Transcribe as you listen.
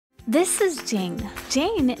This is Jane.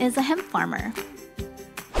 Jane is a hemp farmer.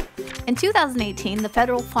 In 2018, the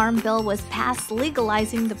federal farm bill was passed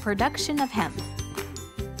legalizing the production of hemp.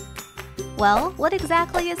 Well, what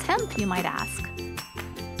exactly is hemp, you might ask?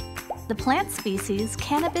 The plant species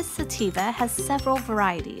Cannabis sativa has several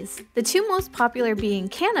varieties, the two most popular being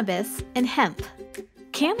cannabis and hemp.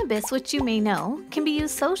 Cannabis, which you may know, can be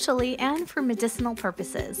used socially and for medicinal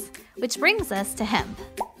purposes, which brings us to hemp.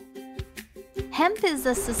 Hemp is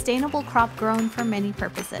a sustainable crop grown for many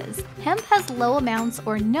purposes. Hemp has low amounts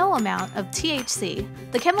or no amount of THC,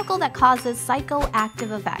 the chemical that causes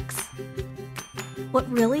psychoactive effects. What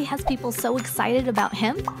really has people so excited about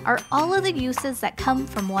hemp are all of the uses that come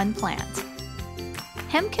from one plant.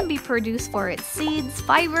 Hemp can be produced for its seeds,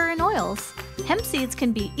 fiber, and oils. Hemp seeds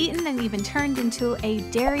can be eaten and even turned into a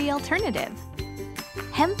dairy alternative.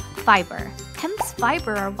 Hemp fiber. Hemp's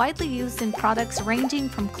fiber are widely used in products ranging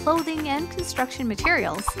from clothing and construction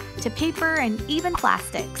materials to paper and even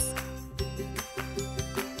plastics.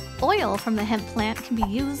 Oil from the hemp plant can be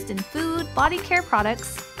used in food, body care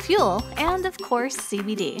products, fuel, and of course,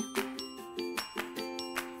 CBD.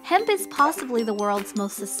 Hemp is possibly the world's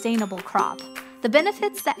most sustainable crop. The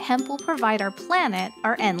benefits that hemp will provide our planet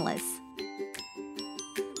are endless.